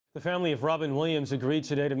The family of Robin Williams agreed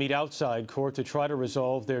today to meet outside court to try to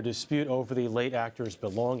resolve their dispute over the late actor's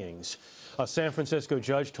belongings. A San Francisco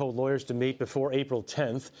judge told lawyers to meet before April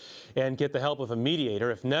 10th and get the help of a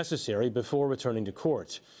mediator if necessary before returning to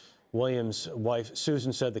court. Williams' wife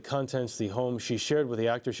Susan said the contents of the home she shared with the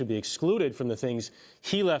actor should be excluded from the things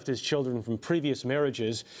he left his children from previous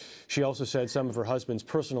marriages. She also said some of her husband's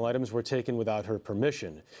personal items were taken without her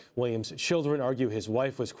permission. Williams' children argue his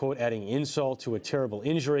wife was, quote, adding insult to a terrible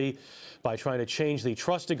injury by trying to change the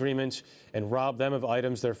trust agreement and rob them of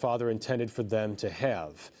items their father intended for them to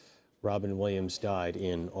have. Robin Williams died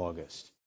in August.